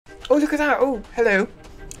Oh, look at that. Oh, hello.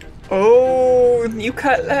 Oh, new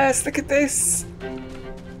Cutlass. Look at this.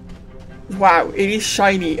 Wow, it is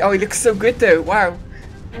shiny. Oh, it looks so good though. Wow.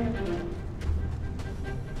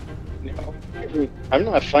 I'm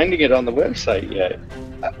not finding it on the website yet.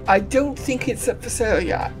 I don't think it's up for sale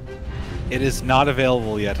yet. It is not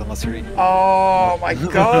available yet unless you're... Oh my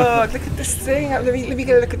god, look at this thing. Let me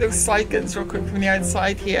get a look at those side guns real quick from the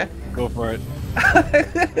outside here. Go for it.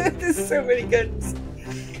 There's so many guns.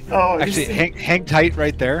 Oh, actually, hang tight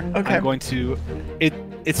right there. Okay. I'm going to...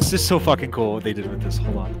 It's just so fucking cool what they did with this.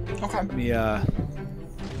 Hold on. Okay. Let me,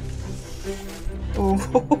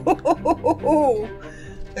 Oh,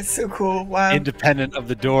 that's so cool. Wow. Independent of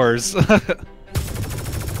the doors.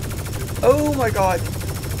 Oh my god.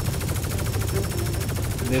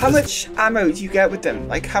 How much ammo do you get with them?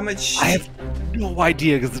 Like, how much... I have no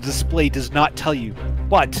idea because the display does not tell you.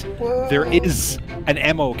 But Whoa. there is an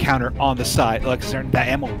ammo counter on the side, like that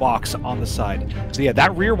ammo box on the side. So yeah,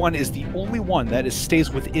 that rear one is the only one that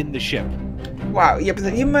stays within the ship. Wow, yeah, but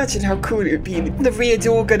then you imagine how cool it would be. The rear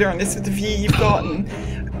door gunner on this with the view you've gotten.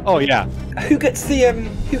 Oh yeah. Who gets the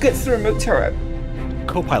remote turret?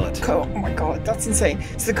 Co-pilot. Oh my god, that's insane.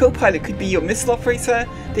 So the co-pilot could be your missile operator,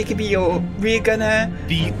 they could be your rear gunner.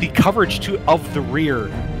 The coverage of the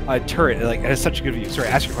rear turret, like, it has such a good view. Sorry,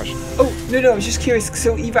 ask your question. Oh, no, I was just curious.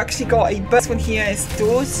 So you've actually got a button. This one here is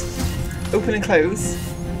doors, open and close,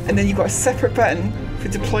 and then you've got a separate button for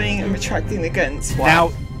deploying and retracting the guns.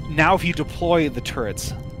 Wow. Now if you deploy the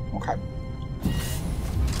turrets. Okay.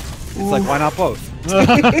 It's like, why not both?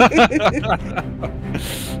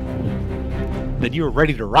 Then you were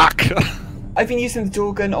ready to rock. I've been using the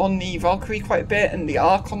door gun on the Valkyrie quite a bit, and the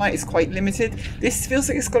arc on that is quite limited. This feels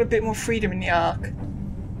like it's got a bit more freedom in the arc.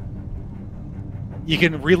 You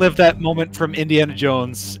can relive that moment from Indiana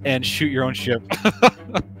Jones and shoot your own ship.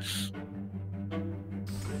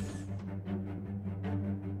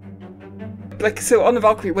 Like, so on the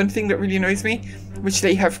Valkyrie, one thing that really annoys me, which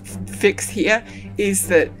they have fixed here, is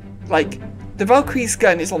that, like, the Valkyrie's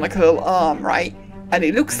gun is on like a little arm, right? And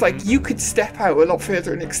it looks like you could step out a lot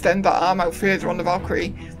further and extend that arm out further on the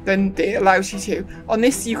Valkyrie than it allows you to. On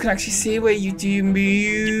this, you can actually see where you do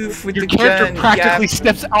move with the gun. Your character practically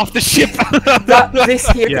steps off the ship. This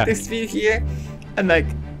here, yeah. This view here, and like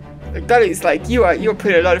that is like you're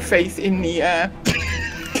putting a lot of faith in the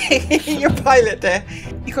in your pilot there.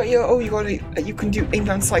 You got your you can do aim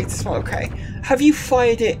down sights as well. Okay, have you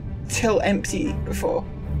fired it till empty before?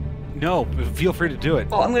 No, but feel free to do it.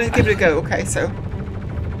 Oh, I'm gonna give it a go. Okay, so.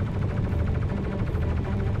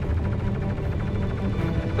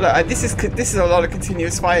 Look, this is a lot of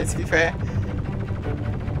continuous fire, to be fair.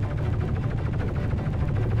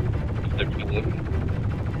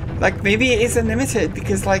 Like, maybe it is unlimited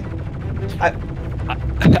because, like,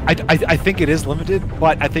 I think it is limited,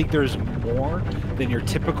 but I think there's more than your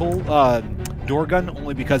typical door gun,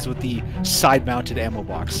 only because with the side-mounted ammo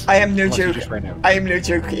box. I am no joke. I am no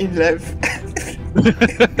joke in love.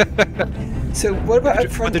 So what about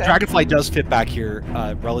up front? But the Dragonfly does fit back here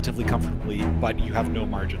relatively comfortably, but you have no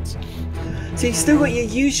margins. So you still got your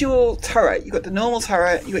usual turret. You got the normal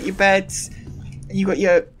turret. You got your beds. And you got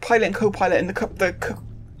your pilot and co-pilot. And the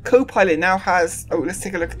co-pilot now has. Oh, let's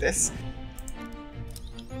take a look at this.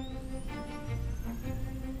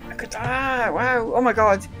 Look at that! Wow! Oh my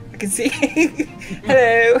God! I can see.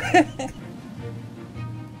 Hello.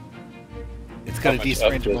 It's got a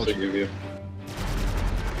decent range of motion.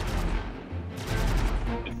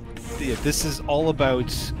 Yeah, this is all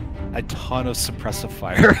about a ton of suppressive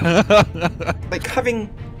fire. Like having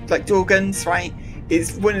like door guns, right,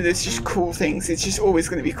 is one of those just cool things. It's just always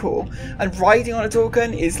going to be cool. And riding on a door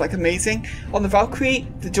gun is like amazing. On the Valkyrie,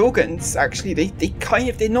 the door guns actually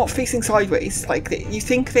they're not facing sideways like you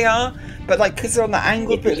think they are, but like because they're on the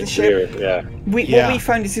angled bit of the ship. Yeah. What we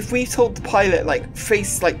found is if we told the pilot like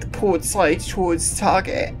face like the port side towards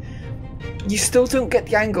target, you still don't get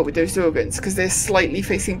the angle with those door guns because they're slightly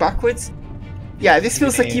facing backwards. Yeah, this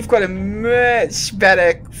feels like you've got a much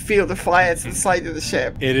better field of fire to the side of the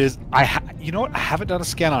ship. It is. You know what? I haven't done a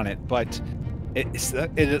scan on it, but it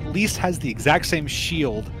at least has the exact same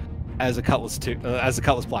shield as a Cutlass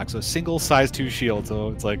Black. So single size 2 shield. So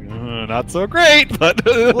it's like not so great, but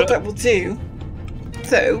what that will do.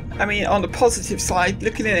 So I mean, on the positive side,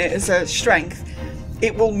 looking at it as a strength,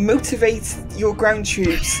 it will motivate your ground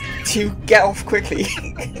troops to get off quickly.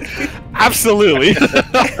 Absolutely.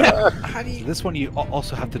 This one you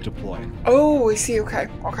also have to deploy. Oh, I see. Okay.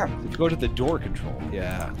 Okay. If you go to the door control,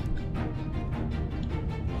 yeah.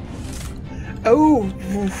 Oh,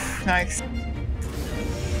 oof, nice.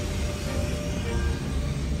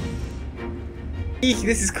 Eek,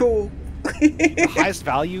 this is cool. The highest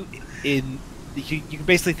value in you can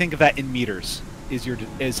basically think of that in meters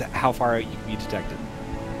is how far out you can be detected.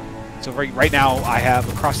 So right now I have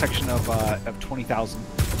a cross section of 20,000.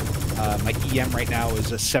 My EM right now is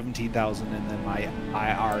 17,000, and then my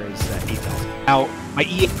IR is 8,000. Now my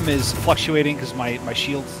EM is fluctuating because my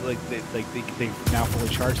shields they've now fully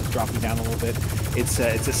charged. It's dropping down a little bit. It's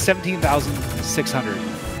a 17,600.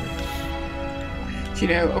 You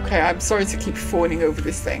know, okay, I'm sorry to keep fawning over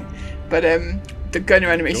this thing, but the gunner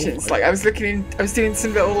animations, like I was doing getting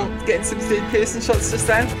some third-person shots just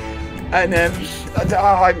then, and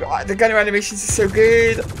the gunner animations are so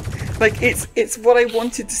good. Like it's what I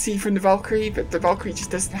wanted to see from the Valkyrie, but the Valkyrie just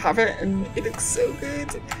doesn't have it, and it looks so good.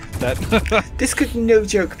 This could, no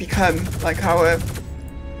joke, become like our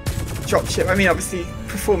dropship. I mean, obviously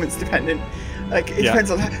performance dependent. Like it depends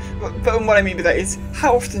on how, but what I mean by that is,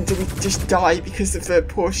 how often do we just die because of the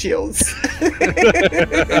poor shields?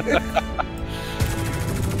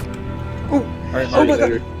 Oh my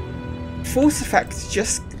god! Force effect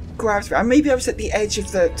just grabbed me. Maybe I was at the edge of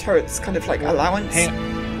the turret's kind of like allowance. Hang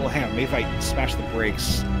on. Maybe if I smash the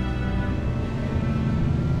brakes.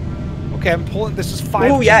 Okay, I'm pulling. This is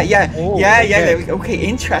 5. Oh yeah. There we go. Okay,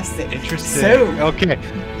 interesting. So, okay,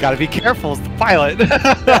 gotta be careful as the pilot.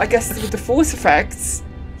 I guess with the force effects,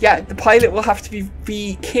 yeah, the pilot will have to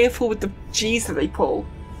be careful with the G's that they pull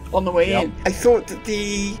on the way in. I thought that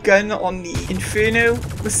the gun on the Inferno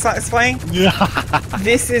was satisfying.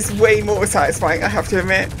 This is way more satisfying, I have to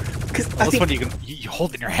admit. Because I think one you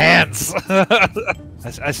hold in your hands.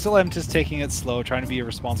 I still am just taking it slow, trying to be a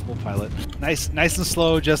responsible pilot. Nice and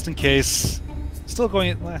slow, just in case. Still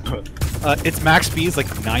going. Its max speed is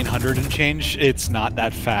like 900 and change. It's not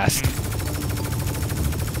that fast.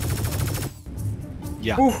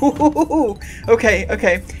 Yeah. Ooh,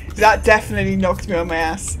 okay. That definitely knocked me on my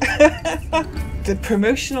ass. The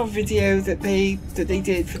promotional video that they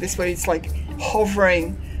did for this, where it's like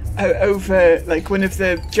hovering over like one of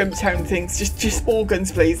the jump town things, just all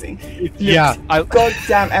guns blazing. Yeah,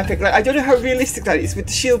 goddamn epic. Like, I don't know how realistic that is with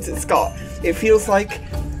the shields it's got. It feels like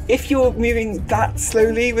if you're moving that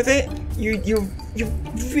slowly with it, you're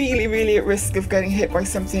really at risk of getting hit by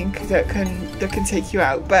something that can take you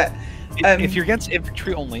out. But if you're against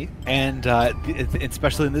infantry only, and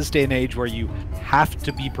especially in this day and age where you have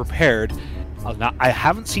to be prepared. I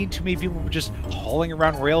haven't seen too many people just hauling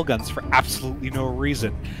around railguns for absolutely no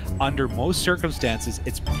reason. Under most circumstances,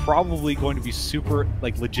 it's probably going to be super,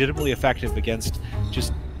 like, legitimately effective against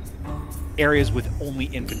just areas with only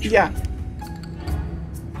infantry. Yeah.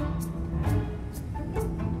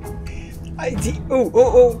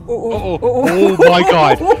 Oh my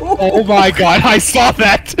god! Oh my god! I saw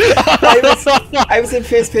that. I was in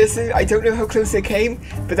first person. I don't know how close they came,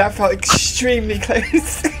 but that felt extremely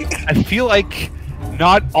close. I feel like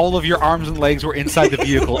not all of your arms and legs were inside the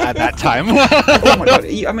vehicle at that time. Oh my god!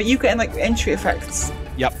 I mean, you getting like entry effects?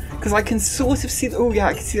 Yep. Because I can sort of see. Oh yeah,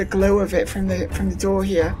 I can see the glow of it from the door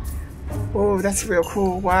here. Oh, that's real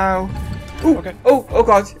cool! Wow. Ooh, okay. Oh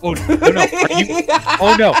god. Oh no!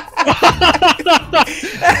 Oh no!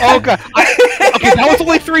 Oh god! Okay, that was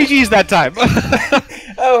only 3 Gs that time.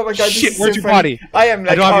 Oh my god! Shit! This Where's is so your funny. body? I am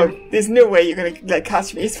like, there's no way you're gonna like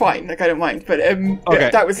catch me. It's fine. Like I don't mind. But okay.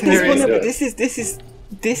 that was hilarious.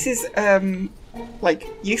 This is like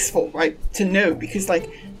useful, right? To know, because like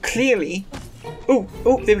clearly. Oh,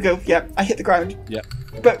 there we go. Yeah, I hit the ground. Yeah.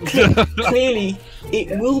 But clearly,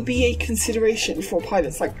 it will be a consideration for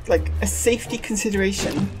pilots, like a safety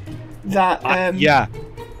consideration. That yeah.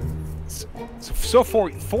 So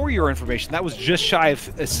for your information, that was just shy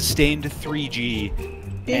of a sustained 3G,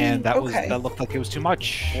 and that looked like it was too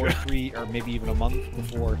much. Or maybe even a month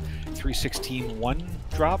before 3.16.1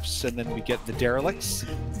 drops, and then we get the derelicts.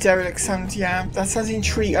 Derelict sounds, yeah, that sounds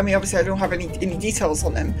intriguing. I mean, obviously, I don't have any details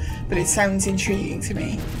on them, but it sounds intriguing to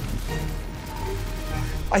me.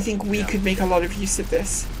 I think we could make a lot of use of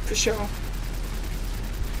this, for sure.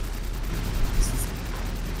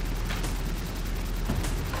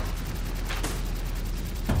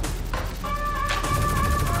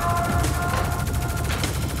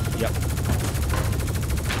 Yep.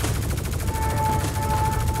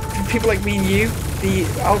 For people like me and you,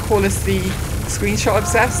 I'll call us the screenshot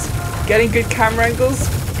obsessed. Getting good camera angles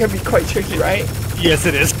can be quite tricky, right? Yes,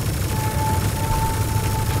 it is.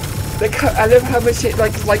 Like, I love how much it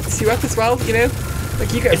like lights you up as well. You know,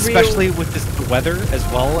 like you get especially with the weather as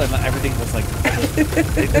well, and everything was like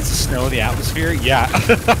it's the snow, the atmosphere. Yeah.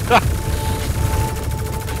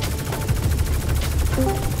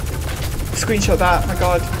 Screenshot that. My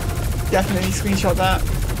God, definitely screenshot that.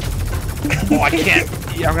 Oh, I can't.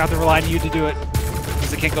 Yeah, I'm gonna have to rely on you to do it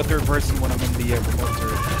because I can't go third person when I'm in the remote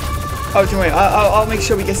turret. Oh, don't worry. I'll make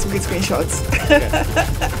sure we get some good screenshots. Okay.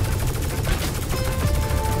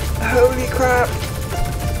 Holy crap!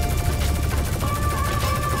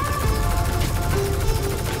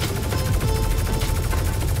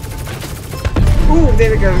 Ooh,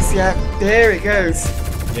 there it goes. Yeah, there it goes.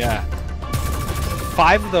 Yeah.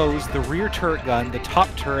 5 of those: the rear turret gun, the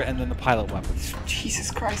top turret, and then the pilot weapons.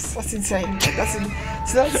 Jesus Christ, that's insane.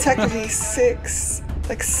 So that's technically 6,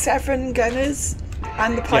 like 7 gunners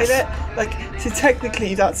and the pilot. Yes. Like, so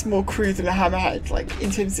technically that's more crew than a hammerhead. Like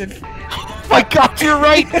in terms of. Oh my God, you're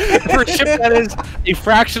right. For a ship that is a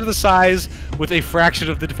fraction of the size with a fraction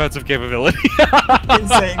of the defensive capability.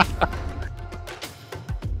 Insane.